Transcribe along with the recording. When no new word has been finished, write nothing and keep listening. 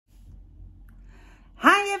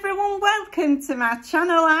welcome to my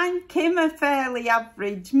channel. I'm Kim, a fairly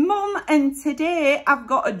average mum, and today I've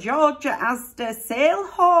got a Georgia Asda sale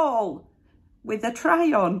haul with a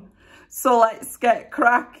try on. So let's get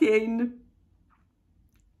cracking.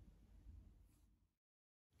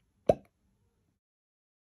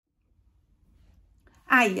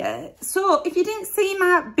 So if you didn't see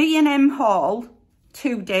my B&M haul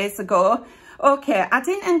 2 days ago, okay, I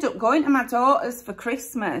didn't end up going to my daughter's for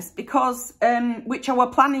Christmas because, which I were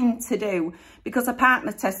planning to do because her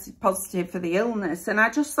partner tested positive for the illness. And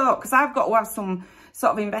I just thought, because I've got to have some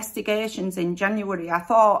sort of investigations in January, I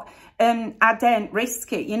thought I daren't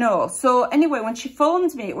risk it, you know. So anyway, when she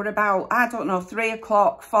phoned me, it was about, I don't know, 3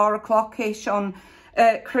 o'clock, 4 o'clock-ish on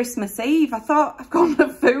Christmas Eve. I thought, I've got the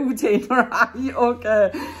food in, right?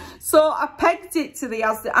 Okay. So I pegged it to the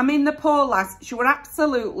Asda. I mean, the poor lass, she was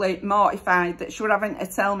absolutely mortified that she was having to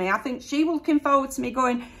tell me. I think she was looking forward to me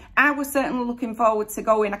going. I was certainly looking forward to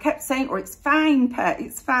going. I kept saying, oh, it's fine, pet.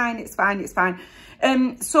 It's fine, it's fine, it's fine.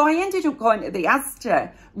 So I ended up going to the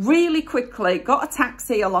Asda really quickly, got a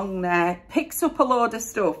taxi along there, picked up a load of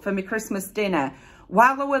stuff for my Christmas dinner.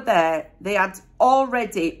 While I were there, they had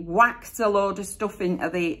already whacked a load of stuff into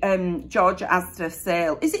the Georgia Asda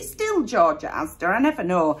sale. Is it still Georgia Asda? I never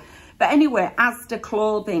know. But anyway, Asda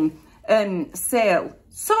clothing sale.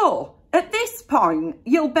 So at this point,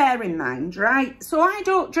 you'll bear in mind, right? So I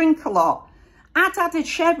don't drink a lot. I'd had a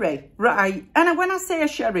sherry, right? And when I say a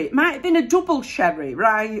sherry, it might have been a double sherry,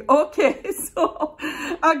 right? Okay, so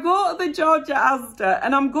I go to the Georgia Asda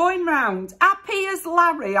and I'm going round, happy as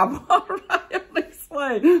Larry, I'm all right,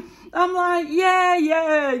 honestly. I'm like,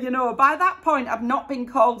 yeah, you know, by that point, I've not been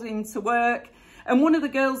called into work. And one of the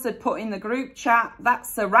girls had put in the group chat,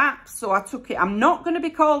 that's a wrap. So I took it, I'm not going to be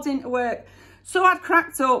called into work. So I'd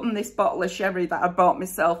cracked open this bottle of sherry that I bought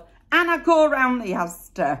myself and I go around the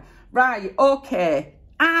Asda. Right, okay,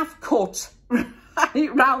 I've cut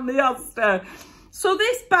right round the Asda. So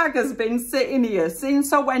this bag has been sitting here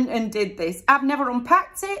since I went and did this. I've never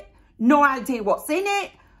unpacked it, no idea what's in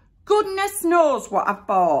it. Goodness knows what I've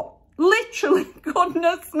bought. Literally,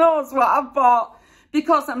 goodness knows what I've bought.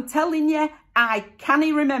 Because I'm telling you, I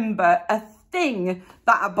can't remember a thing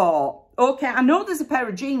that I bought. Okay, I know there's a pair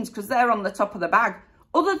of jeans because they're on the top of the bag.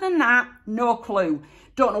 Other than that, no clue.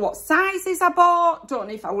 Don't know what sizes I bought. Don't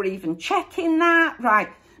know if I were even checking that. Right,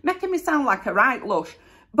 making me sound like a right lush.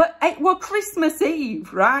 But it was Christmas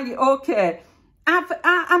Eve, right? Okay.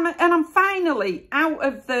 I'm finally out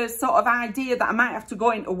of the sort of idea that I might have to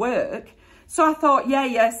go into work. So I thought,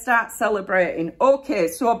 yeah, start celebrating. Okay,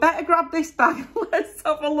 so I better grab this bag. Let's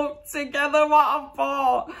have a look together what I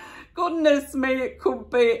bought. Goodness me, it could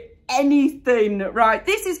be anything. Right,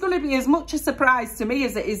 this is going to be as much a surprise to me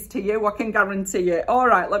as it is to you, I can guarantee it. All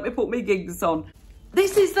right, let me put my gigs on.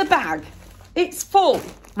 This is the bag. It's full.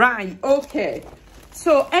 Right, okay.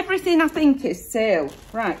 So everything I think is sale.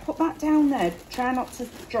 Right, put that down there. Try not to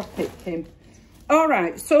drop it, Kim. All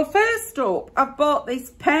right, so first up, I've bought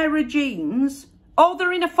this pair of jeans. Oh,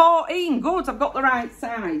 they're in a 14. Good, I've got the right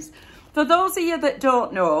size. For those of you that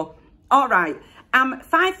don't know, all right, I'm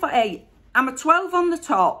 5'8". I'm a 12 on the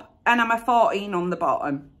top and I'm a 14 on the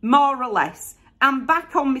bottom, more or less. I'm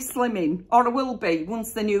back on my slimming, or I will be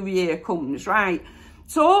once the new year comes, right?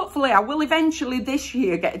 So hopefully I will eventually this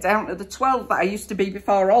year get down to the 12 that I used to be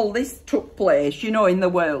before all this took place, you know, in the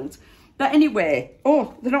world. But anyway,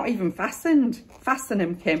 oh, they're not even fastened. Fasten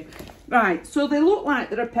them, Kim. Right, so they look like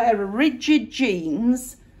they're a pair of rigid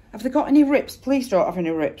jeans. Have they got any rips? Please don't have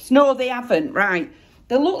any rips. No, they haven't, right.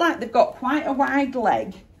 They look like they've got quite a wide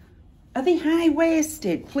leg. Are they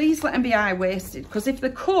high-waisted? Please let them be high-waisted, because if they're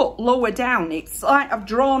cut lower down, it's like I've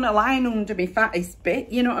drawn a line under my fattest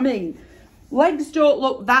bit, you know what I mean? Legs don't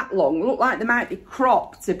look that long, look like they might be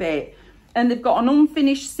cropped a bit. And they've got an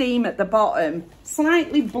unfinished seam at the bottom,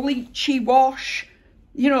 slightly bleachy wash,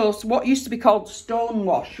 you know, what used to be called stone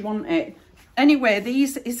wash, wasn't it? Anyway,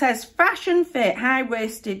 these, it says fashion fit,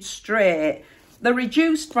 high-waisted, straight. They're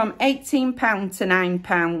reduced from £18 to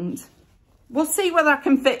 £9. We'll see whether I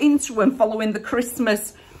can fit into them following the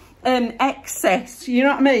Christmas excess, you know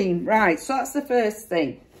what I mean? Right, so that's the first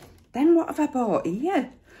thing. Then what have I bought here?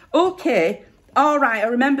 Okay, all right, I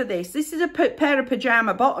remember this. This is a pair of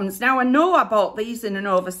pyjama bottoms. Now, I know I bought these in an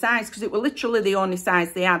oversized because it was literally the only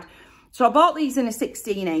size they had. So I bought these in a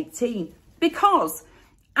 16-18 because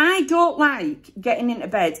I don't like getting into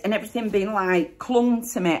bed and everything being like clung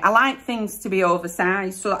to me. I like things to be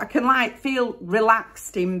oversized so that I can like feel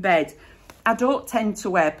relaxed in bed. I don't tend to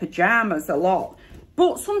wear pyjamas a lot,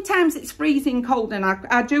 but sometimes it's freezing cold and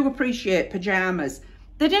I do appreciate pyjamas.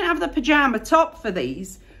 They didn't have the pyjama top for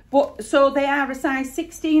these, but so they are a size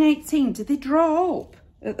 16-18. Do they draw up?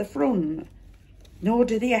 at the front. No,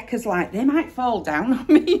 do the heckers like, they might fall down on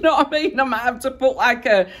me, you know what I mean? I might have to put like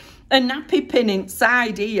a nappy pin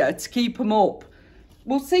inside here to keep them up.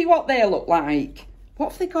 We'll see what they look like.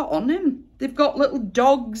 What have they got on them? They've got little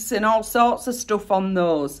dogs and all sorts of stuff on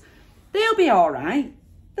those. They'll be all right.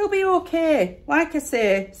 They'll be okay. Like I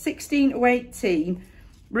say, 16 to 18,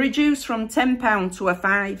 reduced from £10 to a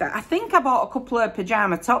 £5. I think I bought a couple of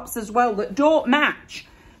pyjama tops as well that don't match,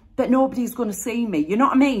 but nobody's going to see me, you know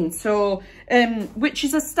what I mean? So, which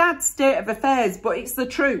is a sad state of affairs, but it's the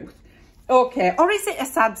truth. Okay, or is it a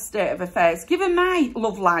sad state of affairs? Given my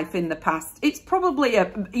love life in the past, it's probably,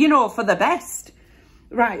 you know, for the best.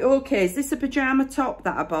 Right, okay, is this a pyjama top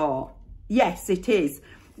that I bought? Yes, it is.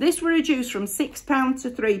 This was reduced from £6 to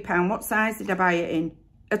 £3. What size did I buy it in?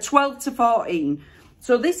 A 12 to 14.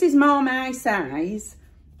 So this is more my size.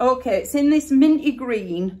 Okay, it's in this minty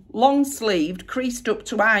green, long sleeved, creased up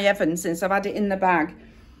to high heaven since I've had it in the bag.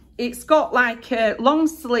 It's got like long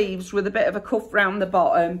sleeves with a bit of a cuff round the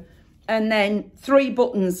bottom and then 3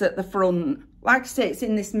 buttons at the front. Like I say, it's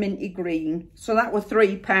in this minty green. So that was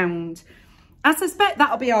 £3. I suspect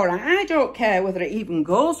that'll be all right. I don't care whether it even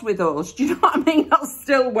goes with those. Do you know what I mean? I'll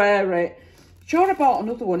still wear it. Sure, I bought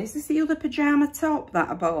another one. Is this the other pyjama top that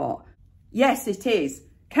I bought? Yes, it is.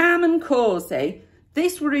 Calm and Cosy.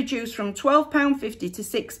 This will reduce from £12.50 to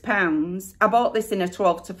 £6. I bought this in a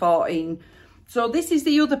 12 to 14. So this is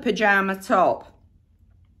the other pyjama top.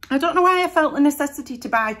 I don't know why I felt the necessity to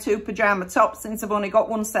buy 2 pyjama tops since I've only got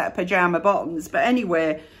 1 set of pyjama bottoms. But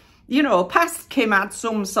anyway, you know, past Kim had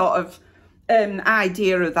some sort of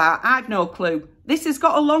idea of that. I've no clue. This has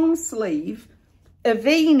got a long sleeve, a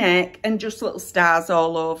V-neck and just little stars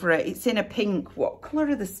all over it. It's in a pink. What colour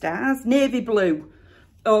are the stars? Navy blue.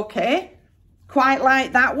 Okay. Quite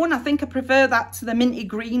like that one. I think I prefer that to the minty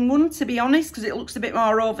green one, to be honest, because it looks a bit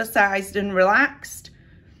more oversized and relaxed.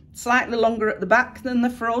 Slightly longer at the back than the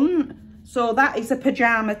front. So that is a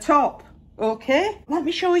pyjama top. Okay. Let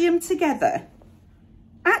me show you them together.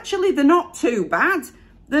 Actually, they're not too bad.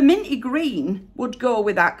 The minty green would go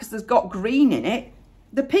with that because there's got green in it.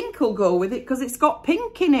 The pink will go with it because it's got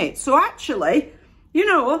pink in it. So actually, you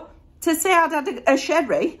know, to say I'd had a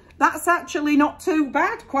sherry, that's actually not too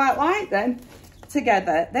bad. Quite like them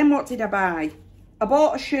together. Then what did I buy? I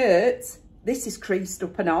bought a shirt. This is creased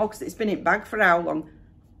up and all because it's been in bag for how long?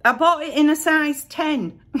 I bought it in a size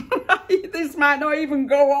 10. This might not even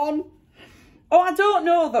go on. Oh, I don't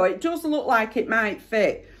know though. It does look like it might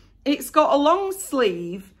fit. It's got a long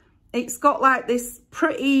sleeve. It's got like this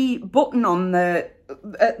pretty button on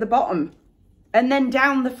at the bottom and then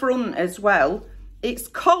down the front as well. It's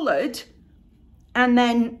collared and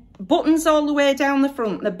then buttons all the way down the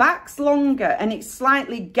front. The back's longer and it's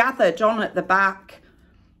slightly gathered on at the back.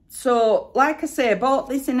 So, like I say, I bought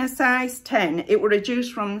this in a size 10. It will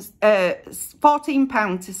reduce from £14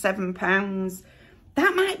 to £7.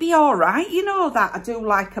 That might be all right. You know that I do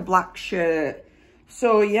like a black shirt.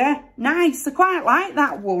 So, yeah, nice. I quite like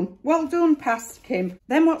that one. Well done, past Kim.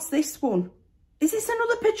 Then what's this one? Is this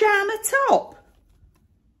another pyjama top?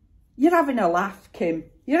 You're having a laugh, Kim.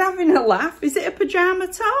 You're having a laugh. Is it a pyjama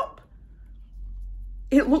top?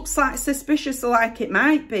 It looks like suspicious like it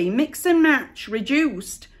might be. Mix and match,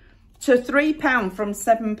 reduced to £3 from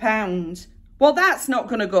 £7. Well, that's not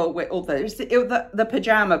going to go with others. The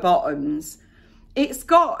pyjama bottoms. It's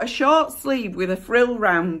got a short sleeve with a frill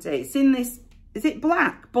round it. It's in this... Is it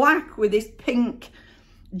black? Black with this pink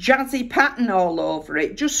jazzy pattern all over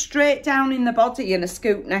it. Just straight down in the body and a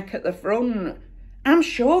scoop neck at the front. I'm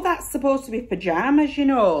sure that's supposed to be pyjamas, you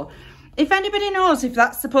know. If anybody knows if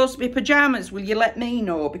that's supposed to be pyjamas, will you let me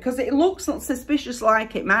know? Because it looks suspicious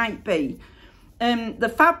like it might be.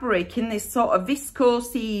 The fabric in this sort of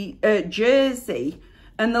viscosy jersey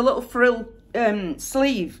and the little frill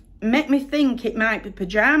sleeve make me think it might be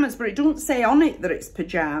pyjamas, but it doesn't say on it that it's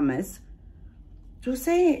pyjamas. Does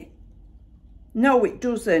it? No, it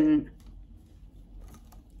doesn't.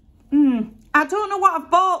 I don't know what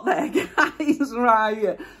I've bought there, guys,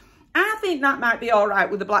 right? I think that might be all right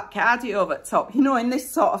with the black cardio over the top, you know, in this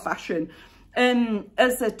sort of fashion,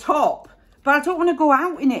 as a top. But I don't want to go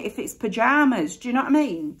out in it if it's pyjamas, do you know what I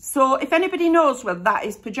mean? So if anybody knows whether that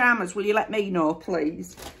is pyjamas, will you let me know,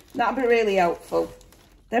 please? That'd be really helpful.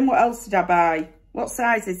 Then what else did I buy? What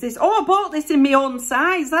size is this? Oh, I bought this in my own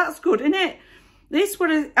size. That's good, isn't it? This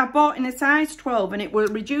was I bought in a size 12 and it will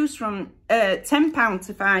reduce from £10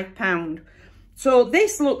 to £5. So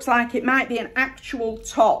this looks like it might be an actual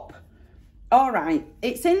top. All right,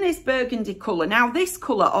 it's in this burgundy colour. Now, this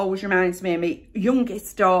colour always reminds me of my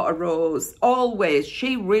youngest daughter, Rose. Always.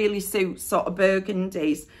 She really suits sort of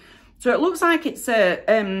burgundies. So it looks like it's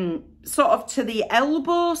a sort of to the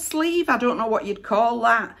elbow sleeve. I don't know what you'd call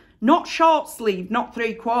that. Not short sleeve, not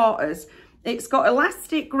 3/4. It's got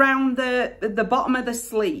elastic round the bottom of the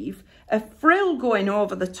sleeve, a frill going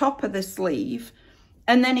over the top of the sleeve,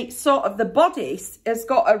 and then it's sort of the bodice has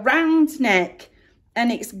got a round neck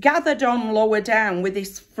and it's gathered on lower down with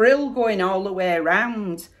this frill going all the way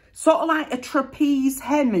around. Sort of like a trapeze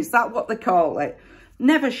hem, is that what they call it?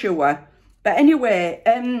 Never sure. But anyway,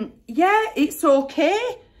 yeah, it's okay.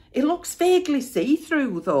 It looks vaguely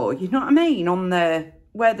see-through though, you know what I mean? On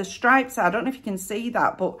where the stripes are, I don't know if you can see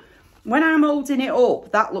that, but when I'm holding it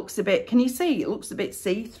up, that looks a bit, can you see? It looks a bit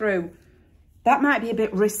see-through. That might be a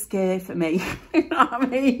bit risque for me, you know what I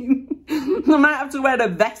mean? I might have to wear a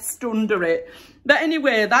vest under it. But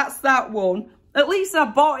anyway, that's that one. At least I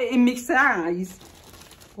bought it in my size.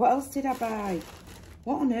 What else did I buy?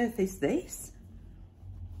 What on earth is this?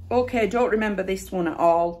 Okay, don't remember this one at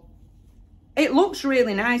all. It looks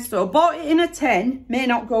really nice though. Bought it in a 10, may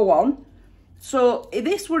not go on. So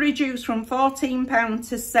this were reduced from £14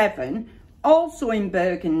 to £7, also in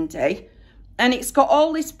burgundy. And it's got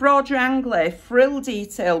all this broad triangular frill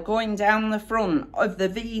detail going down the front of the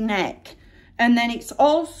V-neck. And then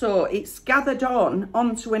it's gathered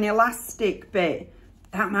onto an elastic bit.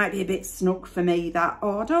 That might be a bit snug for me, that.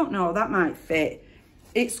 Oh, I don't know, that might fit.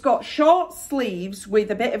 It's got short sleeves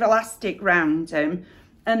with a bit of elastic round them.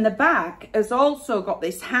 And the back has also got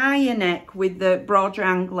this higher neck with the broad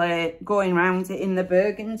triangular going around it in the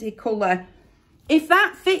burgundy colour. If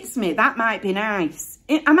that fits me, that might be nice.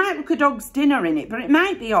 I might look a dog's dinner in it, but it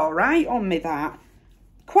might be all right on me, that.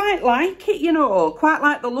 Quite like it, you know, quite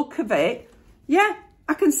like the look of it. Yeah,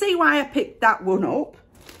 I can see why I picked that one up.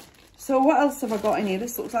 So what else have I got in here?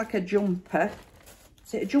 This looks like a jumper.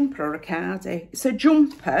 Is it a jumper or a cardi? It's a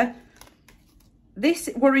jumper. This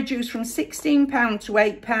were reduced from £16 to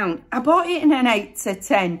 £8. I bought it in an 8 to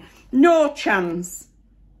 10. No chance.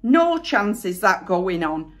 No chance is that going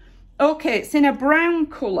on. Okay, it's in a brown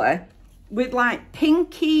colour with like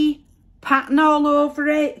pinky pattern all over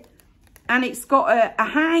it. And it's got a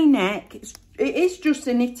high neck. It is just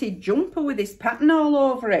a knitted jumper with this pattern all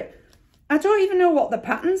over it. I don't even know what the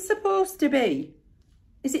pattern's supposed to be.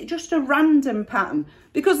 Is it just a random pattern?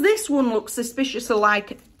 Because this one looks suspiciously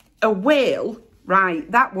like a whale. Right,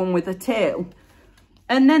 that one with a tail.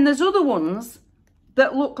 And then there's other ones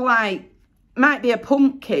that look like, might be a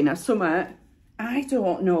pumpkin or something. I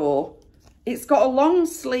don't know. It's got a long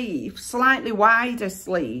sleeve, slightly wider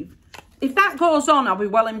sleeve. If that goes on, I'll be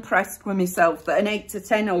well impressed with myself that an 8 to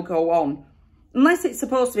 10 will go on. Unless it's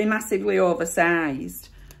supposed to be massively oversized.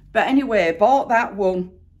 But anyway, bought that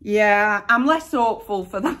one. Yeah, I'm less hopeful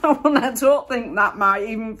for that one. I don't think that might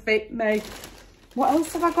even fit me. What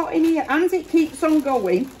else have I got in here? And it keeps on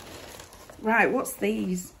going. Right, what's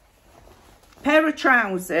these? Pair of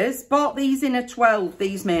trousers. Bought these in a 12.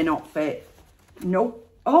 These may not fit. Nope.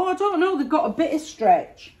 Oh, I don't know. They've got a bit of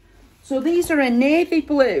stretch. So these are a navy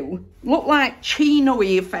blue. Look like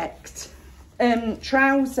chino-y effect.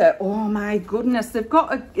 Trouser. Oh my goodness. They've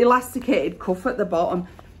got an elasticated cuff at the bottom.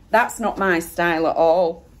 That's not my style at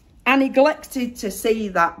all. I neglected to see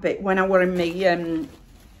that bit when I were in my...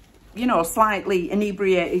 you know, slightly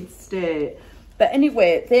inebriated state. But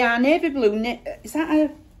anyway, they are navy blue. Is that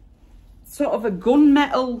a sort of a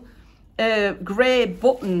gunmetal grey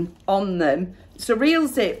button on them? It's a real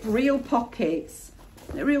zip, real pockets.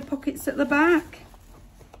 Are there real pockets at the back?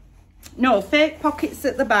 No, fake pockets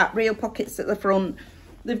at the back, real pockets at the front.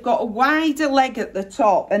 They've got a wider leg at the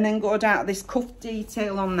top and then go down to this cuff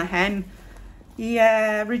detail on the hem.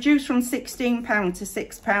 Yeah, reduced from £16 to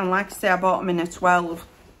 £6. Like I say, I bought them in a 12.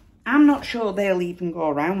 I'm not sure they'll even go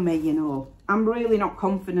around me, you know. I'm really not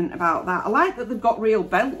confident about that. I like that they've got real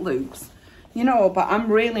belt loops, you know, but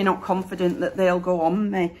I'm really not confident that they'll go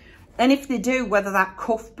on me. And if they do, whether that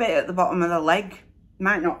cuff bit at the bottom of the leg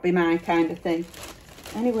might not be my kind of thing.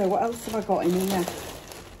 Anyway, what else have I got in here?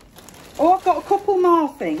 Oh, I've got a couple more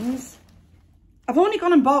things. I've only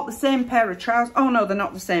gone and bought the same pair of trousers. Oh, no, they're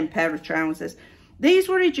not the same pair of trousers. These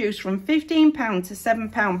were reduced from £15 to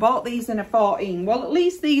 £7. Bought these in a 14. Well, at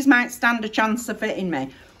least these might stand a chance of fitting me.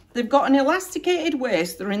 They've got an elasticated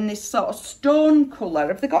waist. They're in this sort of stone colour.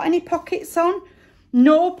 Have they got any pockets on?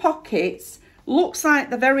 No pockets. Looks like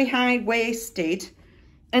they're very high-waisted.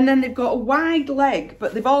 And then they've got a wide leg,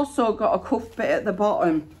 but they've also got a cuff bit at the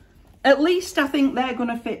bottom. At least I think they're going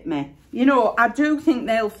to fit me. You know, I do think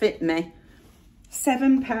they'll fit me.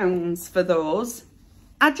 £7 for those.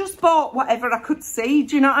 I just bought whatever I could see,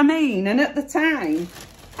 do you know what I mean? And at the time,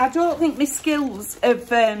 I don't think my skills of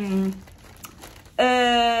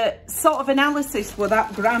sort of analysis were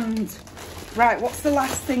that grand. Right, what's the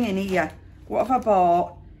last thing in here? What have I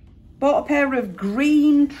bought? Bought a pair of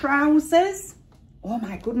green trousers. Oh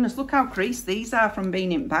my goodness, look how creased these are from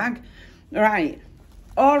being in bag. Right,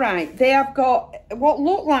 all right, they have got what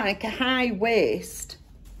look like a high waist.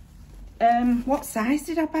 What size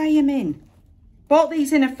did I buy them in? Bought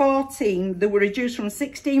these in a 14. They were reduced from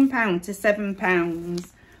 £16 to £7.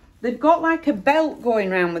 They've got like a belt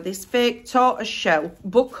going around with this fake tortoiseshell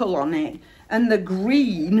buckle on it, and the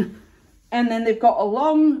green, and then they've got a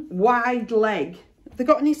long wide leg. Have they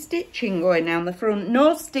got any stitching going down the front?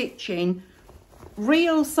 No stitching.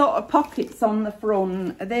 Real sort of pockets on the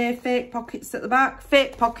front. Are they fake pockets at the back?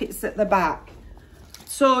 Fake pockets at the back.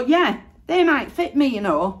 So yeah, they might fit me, you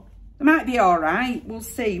know. They might be all right. We'll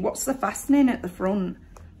see. What's the fastening at the front?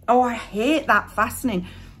 Oh, I hate that fastening.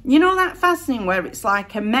 You know that fastening where it's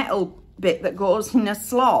like a metal bit that goes in a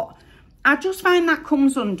slot? I just find that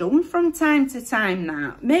comes undone from time to time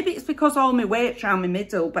now. Maybe it's because all my weight's around my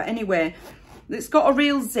middle, but anyway, it's got a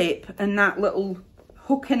real zip and that little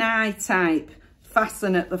hook and eye type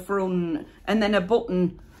fasten at the front, and then a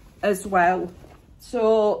button as well.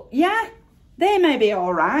 So yeah, they may be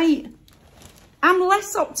all right. I'm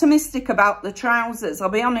less optimistic about the trousers, I'll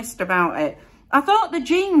be honest about it. I thought the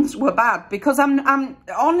jeans were bad because I'm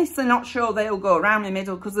honestly not sure they'll go around the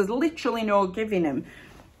middle because there's literally no giving them.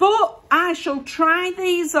 But I shall try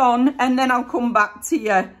these on and then I'll come back to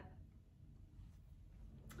you.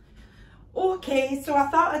 Okay, so I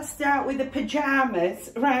thought I'd start with the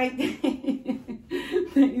pyjamas, right?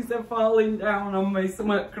 These are falling down on me,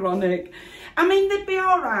 somewhat chronic. I mean, they'd be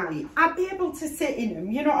all right. I'd be able to sit in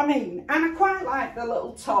them, you know what I mean? And I quite like the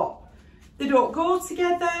little top. They don't go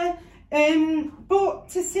together. But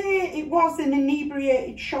to say it was an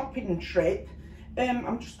inebriated shopping trip,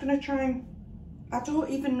 I'm just going to try and... I don't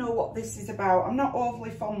even know what this is about. I'm not overly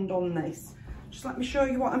fond on this. Just let me show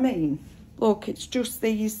you what I mean. Look, it's just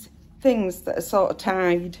these things that are sort of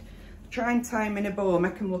tied. Try and tie them in a bow,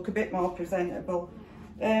 make them look a bit more presentable.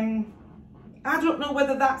 I don't know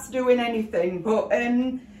whether that's doing anything, but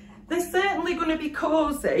they're certainly going to be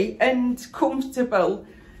cosy and comfortable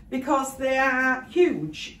because they are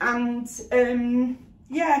huge, and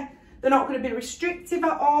yeah, they're not going to be restrictive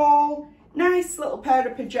at all. Nice little pair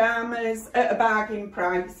of pyjamas at a bargain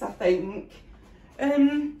price, I think.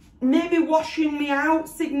 Maybe washing me out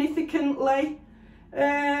significantly.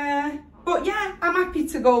 But yeah, I'm happy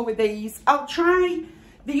to go with these. I'll try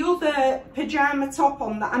the other pyjama top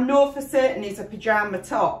on that I know for certain is a pyjama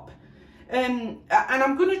top. And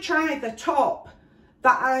I'm going to try the top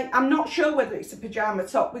that I'm not sure whether it's a pyjama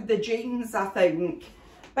top with the jeans, I think.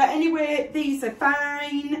 But anyway, these are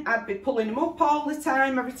fine. I'd be pulling them up all the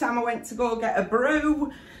time every time I went to go get a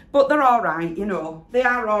brew. But they're all right, you know. They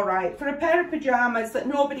are all right. For a pair of pyjamas that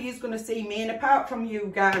nobody is going to see me in apart from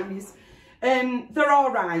you guys, they're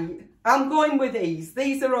all right. I'm going with these.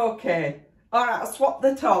 These are okay. All right, I'll swap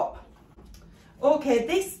the top. Okay,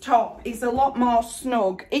 this top is a lot more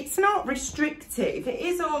snug. It's not restrictive. It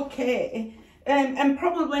is okay. And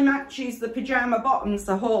probably matches the pyjama bottoms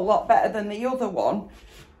a whole lot better than the other one.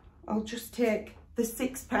 I'll just take the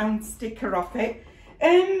 £6 sticker off it.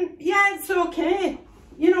 Yeah, it's okay.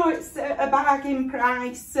 You know, it's a bargain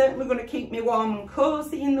price. Certainly going to keep me warm and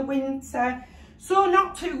cosy in the winter. So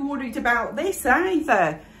not too worried about this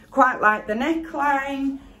either. Quite like the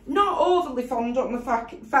neckline. Not overly fond on the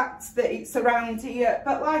fact that it's around here.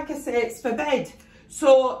 But like I say, it's for bed.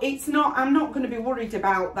 So it's not, I'm not going to be worried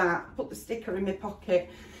about that. Put the sticker in my pocket.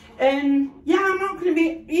 Yeah, I'm not going to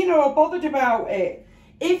be, you know, bothered about it.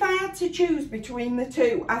 If I had to choose between the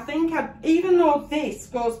two, I think even though this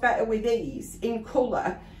goes better with these in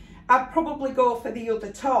colour, I'd probably go for the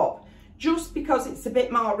other top, just because it's a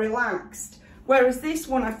bit more relaxed. Whereas this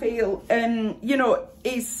one, I feel, you know,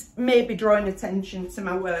 is maybe drawing attention to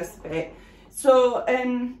my worst bit. So,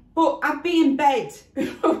 but I'd be in bed.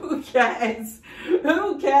 Who cares?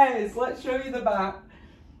 Who cares? Let's show you the back.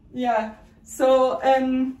 Yeah. So,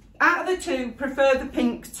 out of the two, prefer the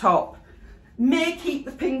pink top. May keep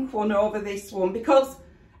the pink one over this one because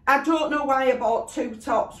I don't know why I bought two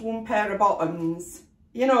tops, one pair of bottoms.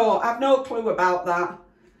 You know, I've no clue about that.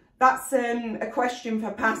 That's a question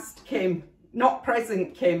for past Kim, not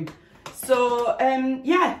present Kim. So,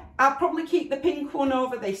 yeah, I'll probably keep the pink one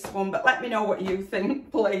over this one, but let me know what you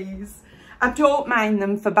think, please. I don't mind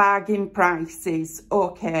them for bargain prices,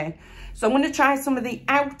 okay. So I'm going to try some of the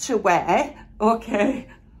outerwear, okay.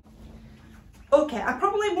 Okay, I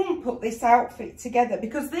probably won't put this outfit together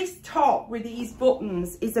because this top with these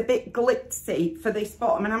buttons is a bit glitzy for this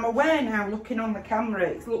bottom. And I'm aware now, looking on the camera,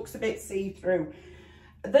 it looks a bit see-through.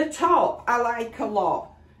 The top I like a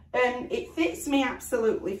lot. It fits me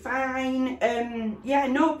absolutely fine. Yeah,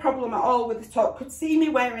 no problem at all with the top. Could see me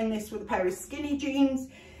wearing this with a pair of skinny jeans.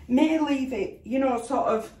 May leave it, you know, sort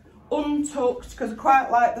of untucked, because I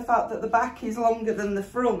quite like the fact that the back is longer than the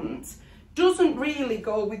front. Doesn't really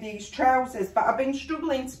go with these trousers, but I've been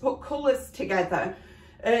struggling to put colours together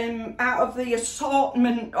out of the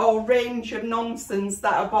assortment or range of nonsense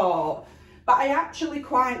that I bought. But I actually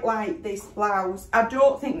quite like this blouse. I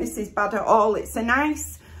don't think this is bad at all. It's a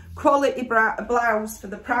nice quality blouse for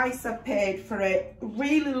the price I've paid for it.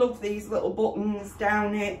 Really love these little buttons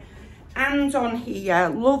down it and on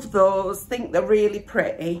here. Love those. Think they're really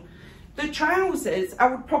pretty. The trousers I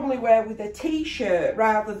would probably wear with a t-shirt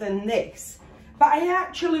rather than this. But I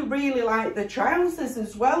actually really like the trousers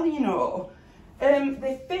as well, you know.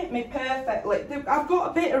 They fit me perfectly. I've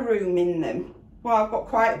got a bit of room in them. Well, I've got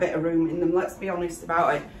quite a bit of room in them, let's be honest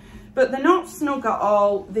about it. But they're not snug at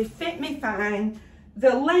all. They fit me fine.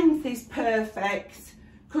 The length is perfect.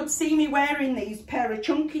 Could see me wearing these pair of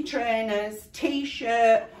chunky trainers,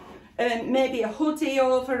 t-shirt, maybe a hoodie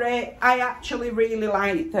over it. I actually really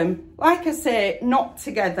like them. Like I say, not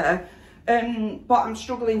together, but I'm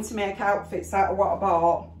struggling to make outfits out of what I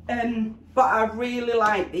bought. But I really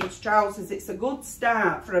like these trousers. It's a good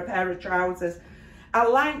start for a pair of trousers. I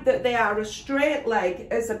like that they are a straight leg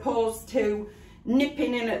as opposed to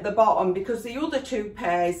nipping in at the bottom, because the other two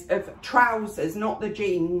pairs of trousers, not the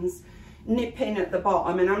jeans, nip in at the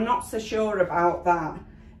bottom, and I'm not so sure about that.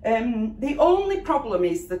 The only problem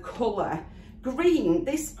is the colour. Green,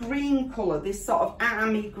 this green colour, this sort of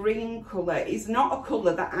army green colour is not a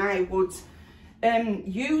colour that I would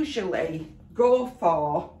usually go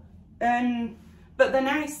for. But they're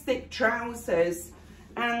nice thick trousers,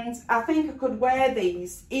 and I think I could wear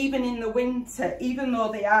these even in the winter, even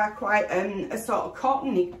though they are quite a sort of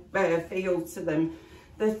cottony feel to them.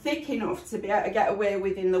 They're thick enough to be able to get away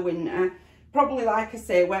with in the winter. Probably, like I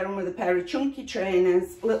say, wear them with a pair of chunky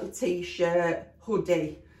trainers, little t-shirt,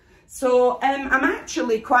 hoodie. So I'm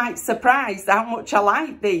actually quite surprised how much I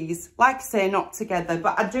like these. Like I say, not together,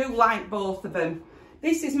 but I do like both of them.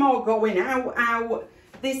 This is more going out.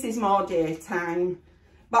 This is more daytime.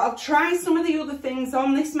 But I'll try some of the other things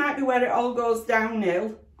on. This might be where it all goes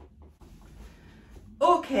downhill.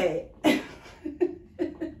 Okay.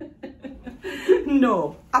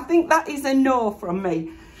 No, I think that is a no from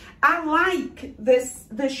me. I like this,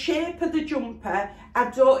 the shape of the jumper.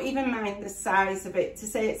 I don't even mind the size of it. To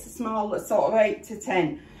say it's a small, sort of 8 to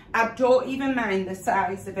 10. I don't even mind the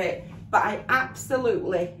size of it. But I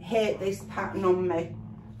absolutely hate this pattern on me.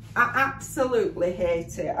 I absolutely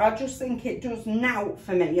hate it. I just think it does nought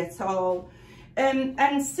for me at all.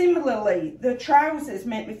 And similarly, the trousers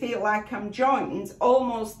make me feel like I'm joined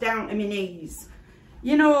almost down to my knees.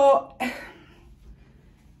 You know,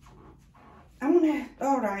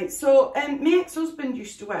 alright, so my ex-husband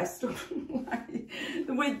used to wear stuff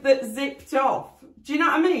like, that zipped off. Do you know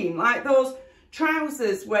what I mean? Like those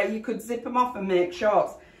trousers where you could zip them off and make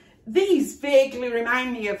shorts. These vaguely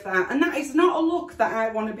remind me of that, and that is not a look that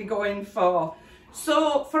I want to be going for.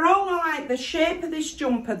 So for all I like the shape of this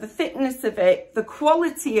jumper, the thickness of it, the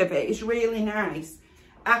quality of it is really nice.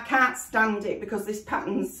 I can't stand it because this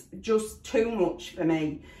pattern's just too much for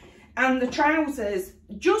me. And the trousers,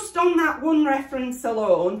 just on that one reference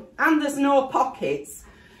alone, and there's no pockets,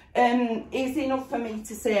 is enough for me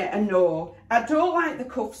to say a no. I don't like the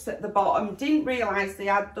cuffs at the bottom. Didn't realise they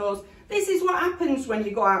had those. This is what happens when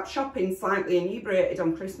you go out shopping slightly inebriated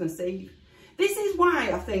on Christmas Eve. This is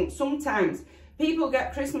why I think sometimes people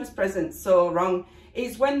get Christmas presents so wrong,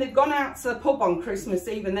 is when they've gone out to the pub on Christmas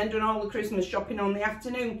Eve and then done all the Christmas shopping on the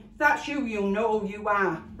afternoon. If that's you, you know you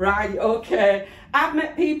are. Right, okay. I've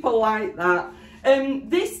met people like that.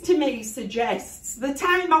 This to me suggests the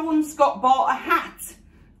time I once got bought a hat,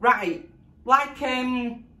 right, like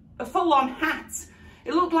a full-on hat.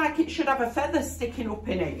 It looked like it should have a feather sticking up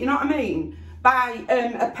in it, you know what I mean, by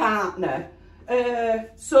a partner.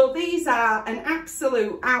 So these are an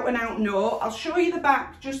absolute out-and-out no. I'll show you the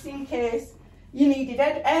back just in case you needed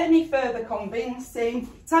any further convincing.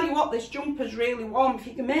 Tell you what, this jumper's really warm. If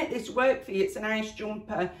you can make this work for you, it's a nice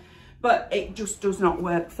jumper, but it just does not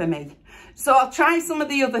work for me. So I'll try some of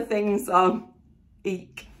the other things on.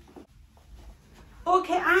 Eek.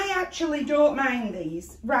 Okay, I actually don't mind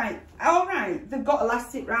these. Right, all right, they've got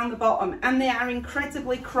elastic round the bottom and they are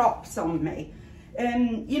incredibly cropped on me.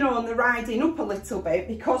 You know, and they're riding up a little bit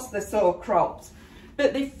because they're so cropped.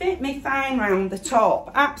 But they fit me fine round the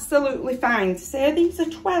top, absolutely fine. To say these are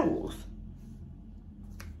 12.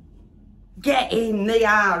 Get in, they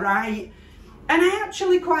are, right? And I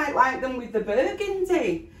actually quite like them with the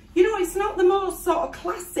burgundy. You know, it's not the most sort of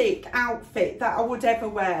classic outfit that I would ever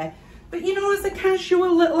wear. But you know, as a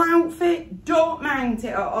casual little outfit, don't mind it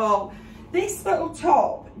at all. This little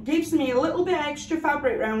top gives me a little bit extra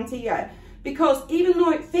fabric around here, because even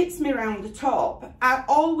though it fits me around the top, I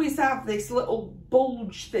always have this little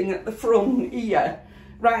bulge thing at the front here.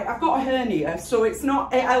 Right, I've got a hernia, so it's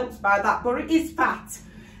not, it helps by that, but it is fat,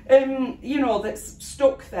 you know, that's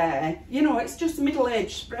stuck there. You know, it's just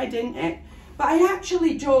middle-aged spread, isn't it? But I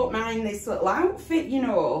actually don't mind this little outfit, you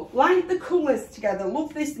know. Like the colours together.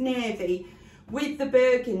 Love this navy with the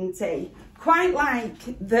burgundy. Quite like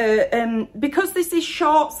the, because this is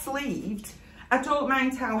short sleeved, I don't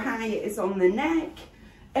mind how high it is on the neck.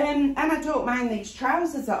 And I don't mind these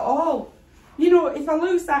trousers at all. You know, if I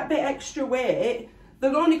lose that bit extra weight,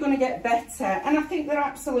 they're only going to get better. And I think they're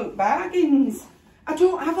absolute bargains. I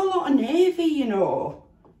don't have a lot of navy, you know.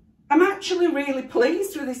 I'm actually really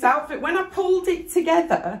pleased with this outfit. When I pulled it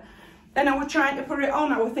together and I was trying to put it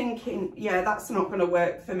on, I was thinking, yeah, that's not going to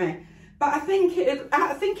work for me. But I think it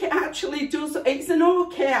actually does. It's an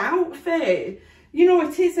okay outfit. You know,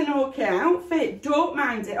 it is an okay outfit. Don't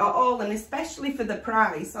mind it at all, and especially for the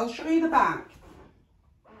price. I'll show you the back.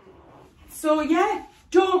 So yeah,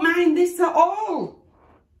 don't mind this at all.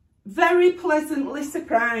 Very pleasantly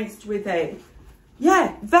surprised with it.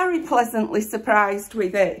 Yeah, very pleasantly surprised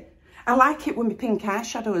with it. I like it with my pink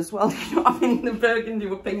eyeshadow as well. You know what I mean? The burgundy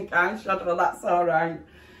with pink eyeshadow, that's all right.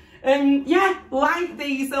 Yeah, like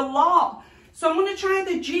these a lot. So I'm going to try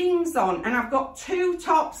the jeans on, and I've got 2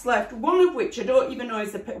 tops left, one of which I don't even know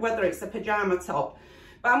whether it's a pyjama top.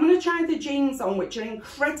 But I'm going to try the jeans on, which are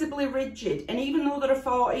incredibly rigid. And even though they're a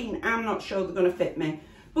 14, I'm not sure they're going to fit me.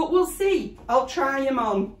 But we'll see. I'll try them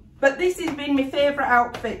on. But this has been my favourite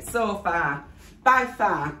outfit so far. By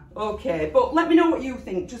far. Okay, but let me know what you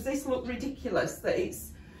think. Does this look ridiculous that it's,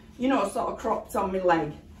 you know, sort of cropped on my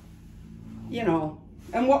leg? You know,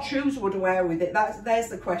 and what shoes would I wear with it? There's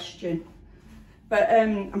the question. But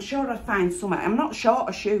I'm sure I'd find something. I'm not short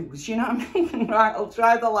of shoes, you know what I mean? Right, I'll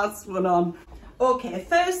try the last one on. Okay,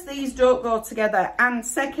 first, these don't go together, and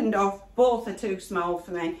second off, both are too small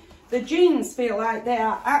for me. The jeans feel like they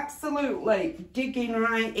are absolutely digging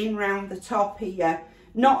right in round the top here.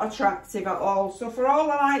 Not attractive at all. So for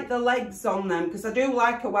all I like the legs on them, because I do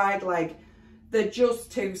like a wide leg, they're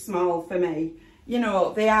just too small for me. You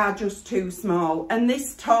know, they are just too small. And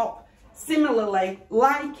this top, similarly,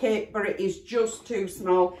 like it, but it is just too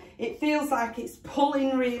small. It feels like it's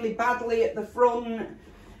pulling really badly at the front.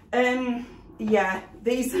 Yeah,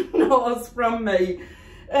 these are no's from me.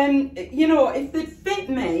 You know, if they fit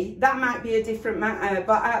me, that might be a different matter.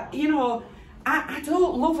 But, you know, I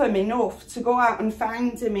don't love them enough to go out and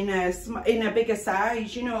find them in a bigger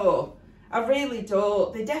size, you know. I really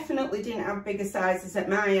don't. They definitely didn't have bigger sizes at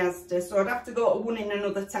my Asda, so I'd have to go to one in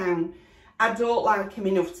another town. I don't like them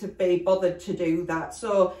enough to be bothered to do that.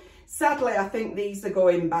 So sadly, I think these are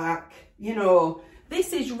going back, you know.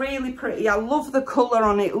 This is really pretty. I love the colour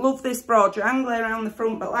on it. Love this broad triangle around the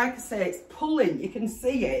front, but like I say, it's pulling. You can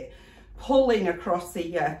see it pulling across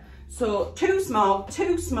here. So too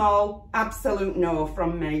small, absolute no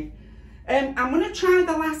from me. I'm going to try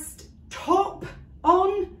the last top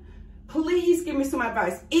on. Please give me some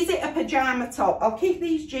advice. Is it a pyjama top? I'll keep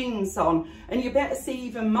these jeans on, and you better see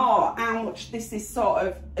even more how much this is sort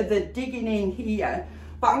of the digging in here.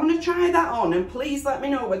 But I'm going to try that on, and please let me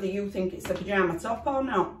know whether you think it's a pyjama top or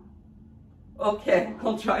not. Okay,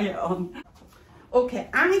 I'll try it on. Okay,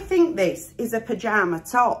 I think this is a pyjama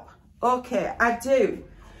top. Okay, I do.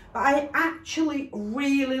 But I actually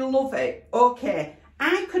really love it. Okay,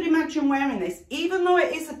 I could imagine wearing this, even though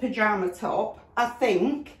it is a pyjama top, I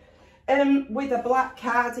think, with a black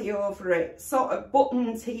cardi over it, sort of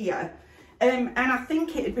buttons here. And I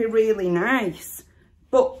think it'd be really nice.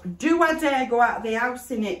 But do I dare go out of the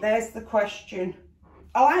house in it? There's the question.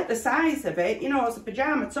 I like the size of it. You know, as a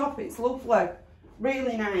pyjama top, it's lovely.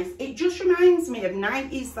 Really nice. It just reminds me of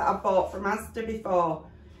 90s that I bought from Asda before,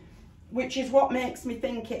 which is what makes me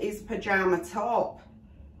think it is a pyjama top.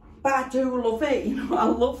 But I do love it, you know, I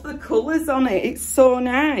love the colours on it. It's so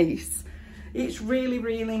nice. It's really,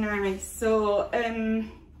 really nice. So,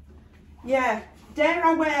 yeah, dare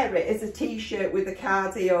I wear it as a t-shirt with a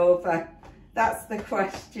cardi over? That's the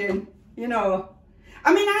question, you know.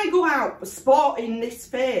 I mean, I go out sporting this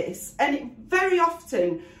face, and very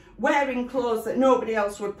often wearing clothes that nobody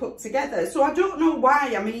else would put together. So I don't know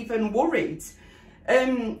why I'm even worried.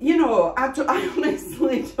 You know, I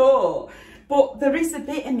honestly don't. But there is a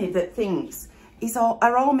bit of me that thinks,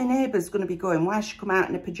 are all my neighbours going to be going, why should she come out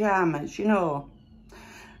in her pyjamas, you know?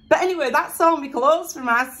 But anyway, that's all my clothes from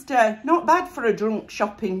Asda. Not bad for a drunk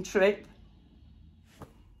shopping trip.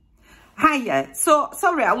 Hiya. So,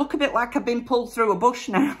 sorry, I look a bit like I've been pulled through a bush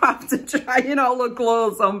now after trying all the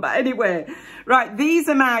clothes on. But anyway, right, these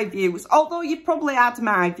are my views. Although you've probably had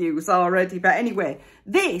my views already. But anyway,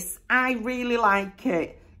 this, I really like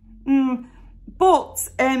it. But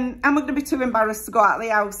I'm not going to be too embarrassed to go out of the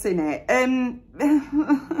house in it.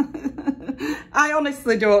 I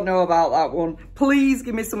honestly don't know about that one. Please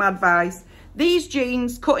give me some advice. These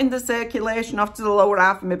jeans cutting the circulation off to the lower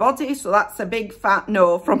half of my body. So that's a big fat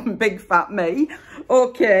no from big fat me.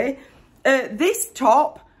 Okay. This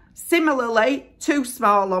top, similarly, too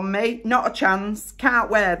small on me. Not a chance. Can't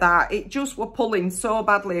wear that. It just were pulling so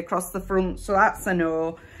badly across the front. So that's a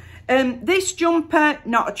no. This jumper,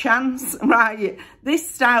 not a chance, right? This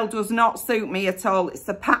style does not suit me at all. It's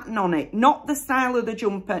the pattern on it, not the style of the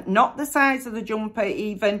jumper, not the size of the jumper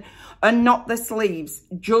even, and not the sleeves,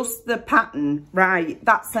 just the pattern, right?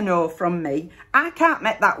 That's a no from me. I can't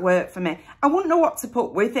make that work for me. I wouldn't know what to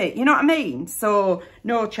put with it, you know what I mean? So,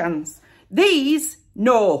 no chance. These,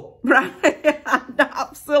 no, right?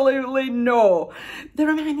 Absolutely no. They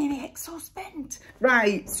remind me of my ex-husband.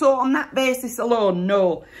 Right, so on that basis alone,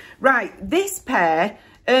 no. Right, this pair,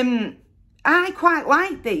 I quite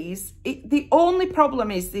like these. The only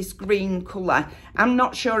problem is this green colour. I'm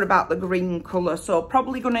not sure about the green colour, so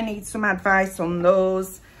probably going to need some advice on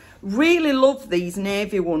those. Really love these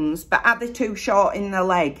navy ones, but are they too short in the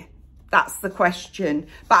leg? That's the question.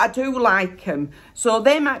 But I do like them. So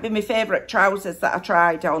they might be my favourite trousers that I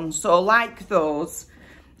tried on. So like those.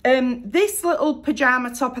 This little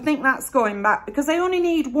pyjama top, I think that's going back because I only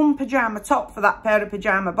need one pyjama top for that pair of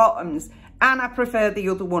pyjama bottoms. And I prefer the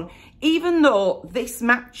other one. Even though this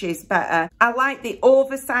matches better, I like the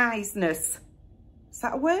oversizedness. Is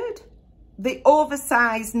that a word? The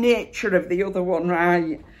oversized nature of the other one,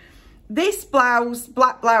 right? This blouse,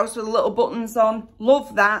 black blouse with little buttons on,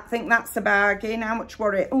 love that. Think that's a bargain. How much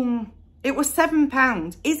were it? It was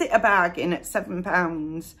 £7. Is it a bargain at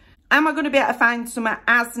 £7? Am I going to be able to find something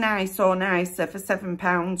as nice or nicer for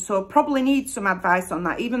 £7? So probably need some advice on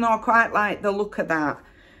that, even though I quite like the look of that.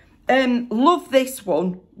 Love this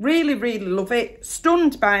one. Really, really love it.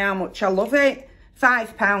 Stunned by how much I love it.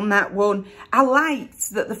 £5 that one. I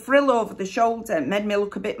liked that the frill over the shoulder made me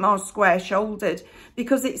look a bit more square shouldered,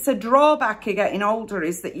 because it's a drawback of getting older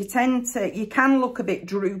is that you can look a bit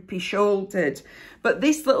droopy shouldered, but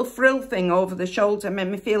this little frill thing over the shoulder made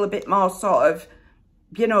me feel a bit more sort of,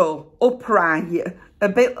 you know, upright, a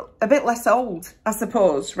bit less old, I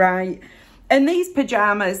suppose, right? And these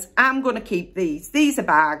pyjamas, I'm going to keep these. These are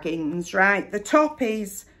bargains, right? The top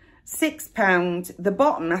is £6. The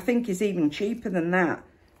bottom, I think, is even cheaper than that.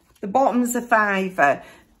 The bottom's a £5.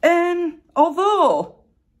 Although,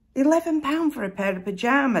 £11 for a pair of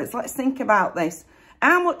pyjamas. Let's think about this.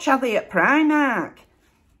 How much are they at Primark?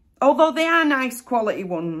 Although they are nice quality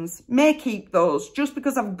ones, may keep those just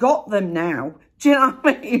because I've got them now. Do you know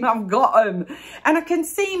what I mean? I've got them. And I can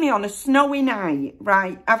see me on a snowy night,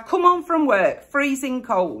 right? I've come home from work, freezing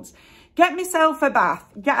cold. Get myself a bath,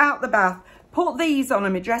 get out the bath, put these on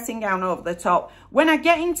and my dressing gown over the top. When I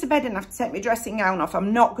get into bed and have to take my dressing gown off,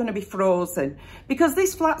 I'm not going to be frozen. Because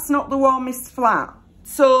this flat's not the warmest flat.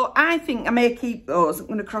 So I think I may keep those. I'm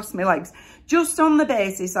going to cross my legs. Just on the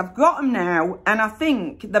basis I've got them now, and I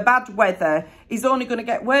think the bad weather is only going to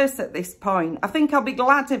get worse at this point. I think I'll be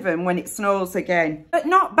glad of them when it snows again. But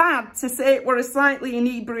not bad to say it were a slightly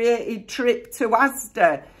inebriated trip to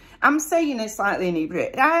Asda. I'm saying it's slightly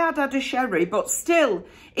inebriated. I had a sherry, but still,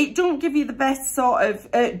 it don't give you the best sort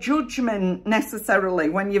of judgment necessarily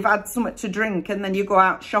when you've had something to drink and then you go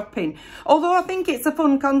out shopping. Although I think it's a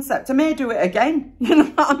fun concept. I may do it again, you know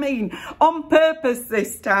what I mean? On purpose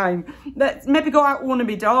this time. Let's maybe go out with one of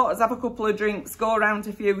my daughters, have a couple of drinks, go around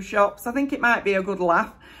a few shops. I think it might be a good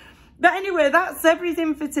laugh. But anyway, that's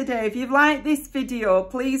everything for today. If you've liked this video,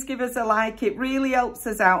 please give us a like. It really helps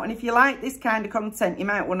us out. And if you like this kind of content, you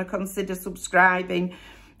might want to consider subscribing.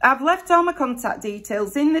 I've left all my contact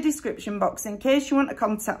details in the description box in case you want to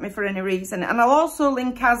contact me for any reason. And I'll also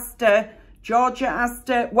link Asda, Georgia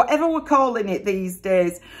Asda, whatever we're calling it these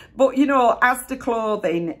days. But, you know, Asda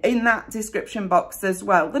clothing in that description box as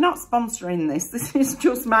well. They're not sponsoring this. This is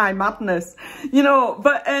just my madness, you know.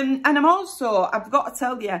 But, and I'm also, I've got to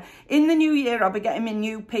tell you, in the new year, I'll be getting my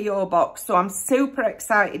new PO box. So I'm super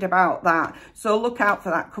excited about that. So look out for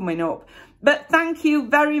that coming up. But thank you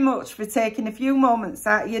very much for taking a few moments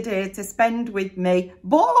out of your day to spend with me.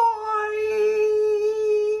 Bye!